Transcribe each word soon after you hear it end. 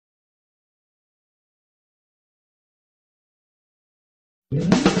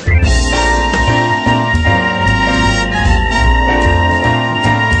Beautiful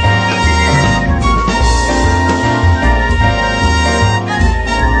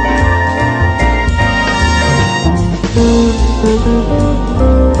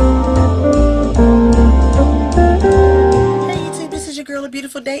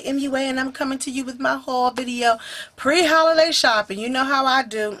day MUA, and I'm coming to you with my haul video, pre-holiday shopping. You know how I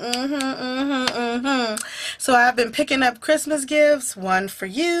do. So I've been picking up Christmas gifts, one for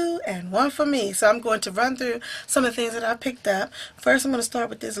you and one for me. So I'm going to run through some of the things that I picked up. First, I'm going to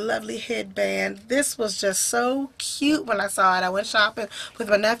start with this lovely headband. This was just so cute when I saw it. I went shopping with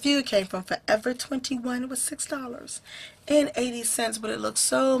my nephew. It came from Forever 21. It was $6.80, but it looks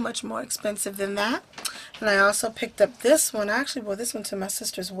so much more expensive than that. And I also picked up this one. I actually wore this one to my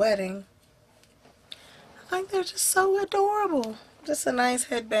sister's wedding. I think they're just so adorable. Just a nice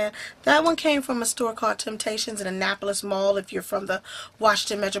headband. That one came from a store called Temptations in Annapolis Mall. If you're from the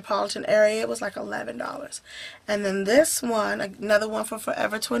Washington metropolitan area, it was like $11. And then this one, another one from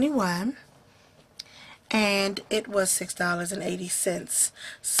Forever 21. And it was $6.80.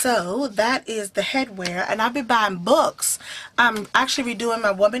 So that is the headwear, and I've been buying books. I'm actually redoing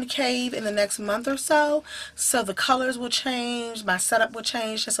my woman cave in the next month or so, so the colors will change, my setup will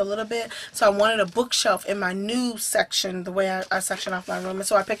change just a little bit. So I wanted a bookshelf in my new section, the way I section off my room, and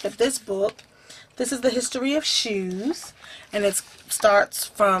so I picked up this book. This is the history of shoes, and it starts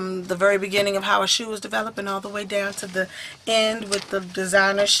from the very beginning of how a shoe was developing all the way down to the end with the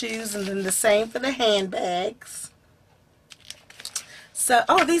designer shoes, and then the same for the handbags. So,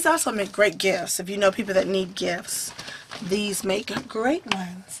 oh, these also make great gifts. If you know people that need gifts, these make great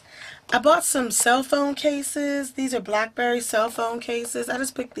ones. I bought some cell phone cases. These are BlackBerry cell phone cases. I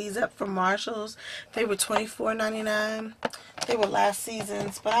just picked these up from Marshall's. They were $24.99. They were last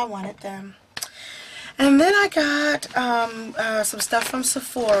season's, but I wanted them. And then I got some stuff from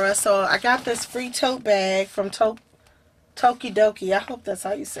Sephora. So I got this free tote bag from Tokidoki. I hope that's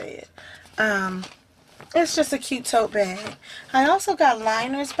how you say it. It's just a cute tote bag. I also got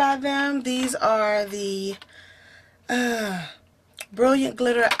liners by them. These are the Brilliant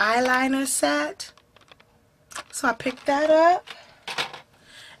Glitter Eyeliner set. So I picked that up.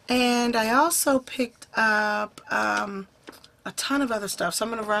 And I also picked up a ton of other stuff, so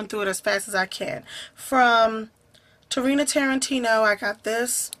I'm going to run through it as fast as I can. From Tarina Tarantino, I got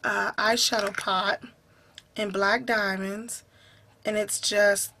this eyeshadow pot in black diamonds, and it's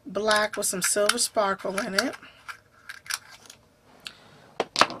just black with some silver sparkle in it.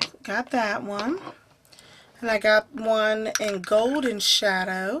 Got that one. And I got one in golden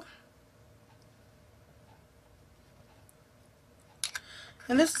shadow.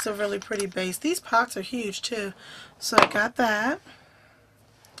 And this is a really pretty base. These pots are huge too. So I got that.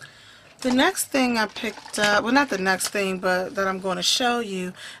 The next thing I picked up, well, not the next thing, but that I'm going to show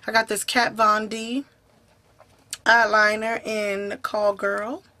you, I got this Kat Von D eyeliner in Call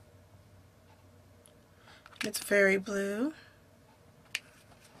Girl. It's very blue.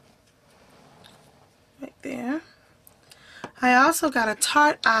 Right there. I also got a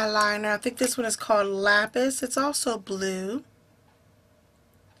Tarte eyeliner. I think this one is called Lapis. It's also blue.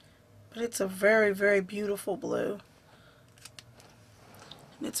 But it's a very, very beautiful blue.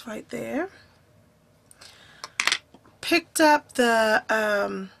 And it's right there. Picked up the,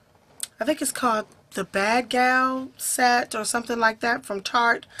 I think it's called the Bad Gal set or something like that from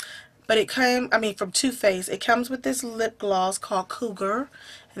Tarte. But it came, from Too Faced. It comes with this lip gloss called Cougar.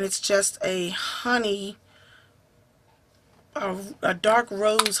 And it's just a honey, a dark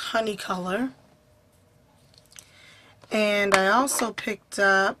rose honey color. And I also picked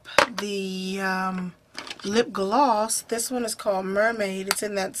up the lip gloss. This one is called Mermaid. It's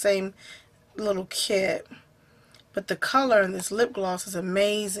in that same little kit. But the color in this lip gloss is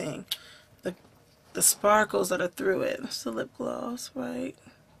amazing. The sparkles that are through it. That's the lip gloss right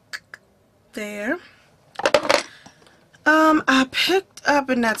there. I picked up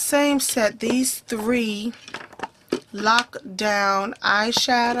in that same set these three Lockdown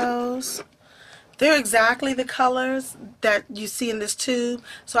eyeshadows. They're exactly the colors that you see in this tube,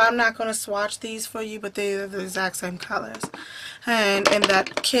 so I'm not going to swatch these for you, but they're the exact same colors. And in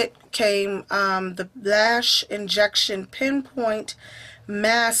that kit came the Lash Injection Pinpoint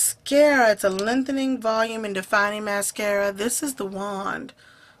Mascara. It's a lengthening, volume, and defining mascara. This is the wand,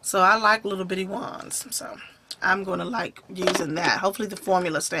 so I like little bitty wands, so I'm going to like using that. Hopefully the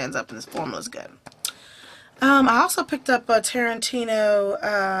formula stands up, and this formula is good. I also picked up a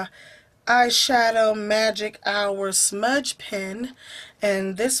Tarantino eyeshadow Magic Hour smudge pen,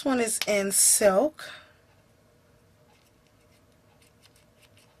 and this one is in silk.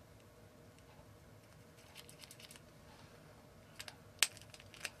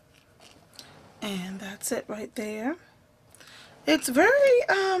 And that's it right there. It's very,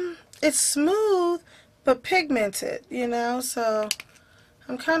 it's smooth, but pigmented, you know, so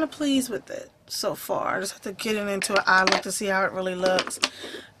I'm kind of pleased with it so far. I just have to get it into an eye look to see how it really looks.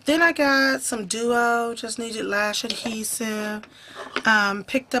 Then I got some Duo, just needed lash adhesive.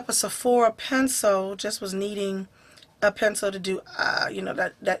 Picked up a Sephora pencil, just was needing a pencil to do, you know,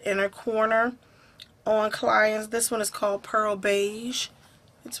 that inner corner on clients. This one is called Pearl Beige.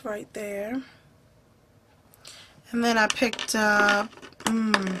 It's right there. And then I picked up,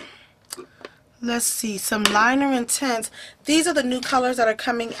 let's see, some Liner Intense. These are the new colors that are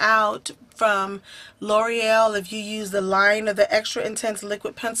coming out from L'Oreal. If you use the line of the Extra Intense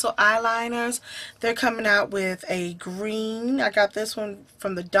Liquid Pencil Eyeliners, they're coming out with a green. I got this one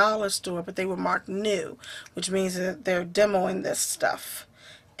from the dollar store, but they were marked new, which means that they're demoing this stuff.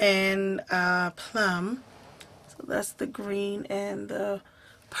 And plum. So that's the green and the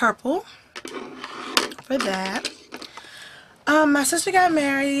purple for that. My sister got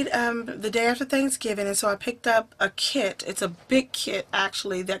married the day after Thanksgiving, and so I picked up a kit. It's a big kit,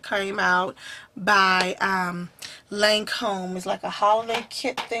 actually, that came out by Lancome. It's like a holiday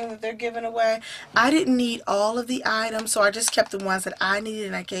kit thing that they're giving away. I didn't need all of the items, so I just kept the ones that I needed,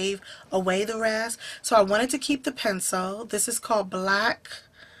 and I gave away the rest. So I wanted to keep the pencil. This is called Black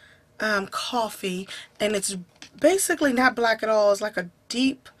Coffee, and it's basically not black at all. It's like a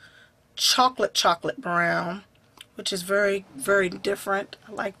deep chocolate brown, which is very, very different.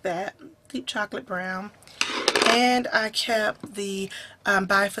 I like that. Deep chocolate brown. And I kept the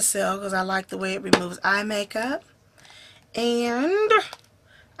Bifacil because I like the way it removes eye makeup. And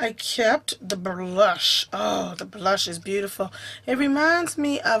I kept the blush. Oh, the blush is beautiful. It reminds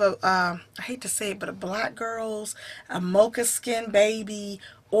me of a, I hate to say it, but a Black Girl's, a Mocha Skin Baby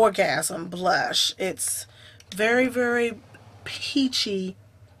Orgasm blush. It's very, very peachy,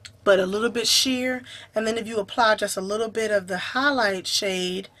 but a little bit sheer. And then if you apply just a little bit of the highlight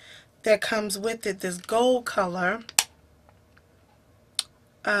shade that comes with it, this gold color,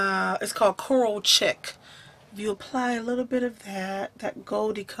 it's called Coral Chick. If you apply a little bit of that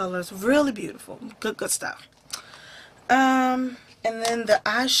goldy color is really beautiful. Good stuff. And then the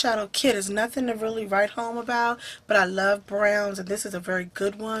eyeshadow kit is nothing to really write home about, but I love browns, and this is a very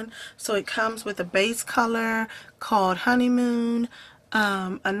good one. So it comes with a base color called Honeymoon,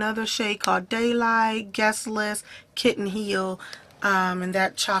 another shade called Daylight, Guest List, Kitten Heel, and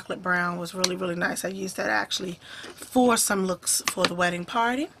that chocolate brown was really, really nice. I used that actually for some looks for the wedding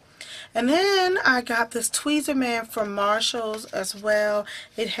party. And then I got this tweezer man from Marshall's as well.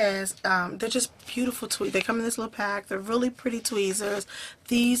 It has, they're just beautiful tweezers. They come in this little pack. They're really pretty tweezers.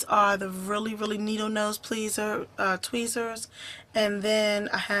 These are the really, really needle nose tweezers. And then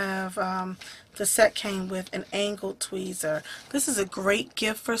I have, the set came with an angled tweezer. This is a great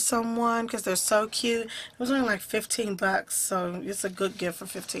gift for someone because they're so cute. It was only like 15 bucks, so it's a good gift for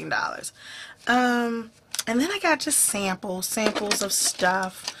 $15. And then I got just samples of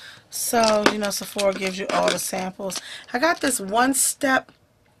stuff. So, you know, Sephora gives you all the samples. I got this One Step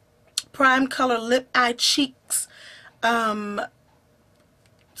Prime Color Lip Eye Cheeks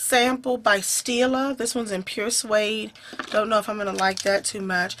sample by Stila. This one's in pure suede. Don't know if I'm going to like that too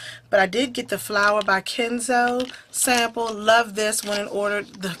much. But I did get the Flower by Kenzo sample. Love this. Went and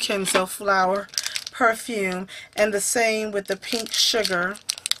ordered the Kenzo Flower perfume. And the same with the Pink Sugar.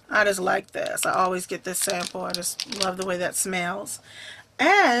 I just like this. I always get this sample. I just love the way that smells.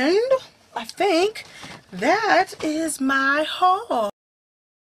 And I think that is my haul.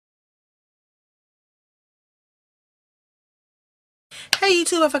 Hey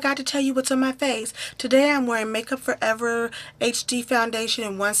YouTube, I forgot to tell you what's on my face. Today I'm wearing Makeup Forever HD Foundation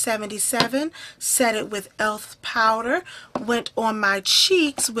in 177. Set it with e.l.f. powder. Went on my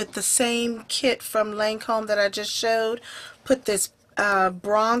cheeks with the same kit from Lancome that I just showed. Put this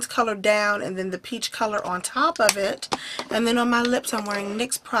bronze color down and then the peach color on top of it. And then on my lips I'm wearing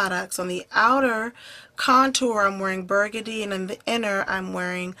NYX products. On the outer contour I'm wearing burgundy, and on the inner I'm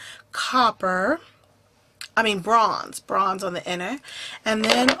wearing bronze on the inner. And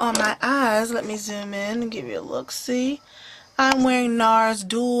then on my eyes, let me zoom in and give you a look. See, I'm wearing NARS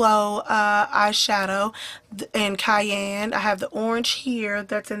Duo eyeshadow in Cayenne. I have the orange here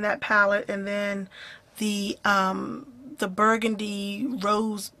that's in that palette, and then the burgundy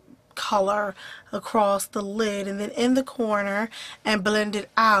rose color across the lid, and then in the corner and blended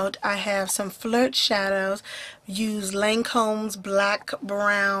out I have some Flirt shadows. Use Lancome's Black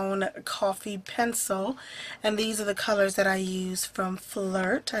Brown Coffee Pencil, and these are the colors that I use from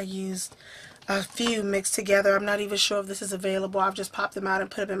Flirt. I used a few mixed together. I'm not even sure if this is available. I've just popped them out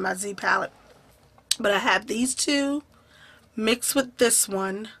and put them in my Z palette. But I have these two mixed with this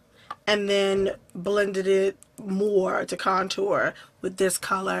one, and then blended it more to contour with this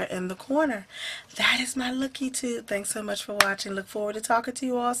color in the corner. That is my looky too. Thanks so much for watching. Look forward to talking to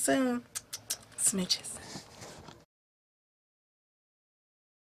you all soon. Smooches.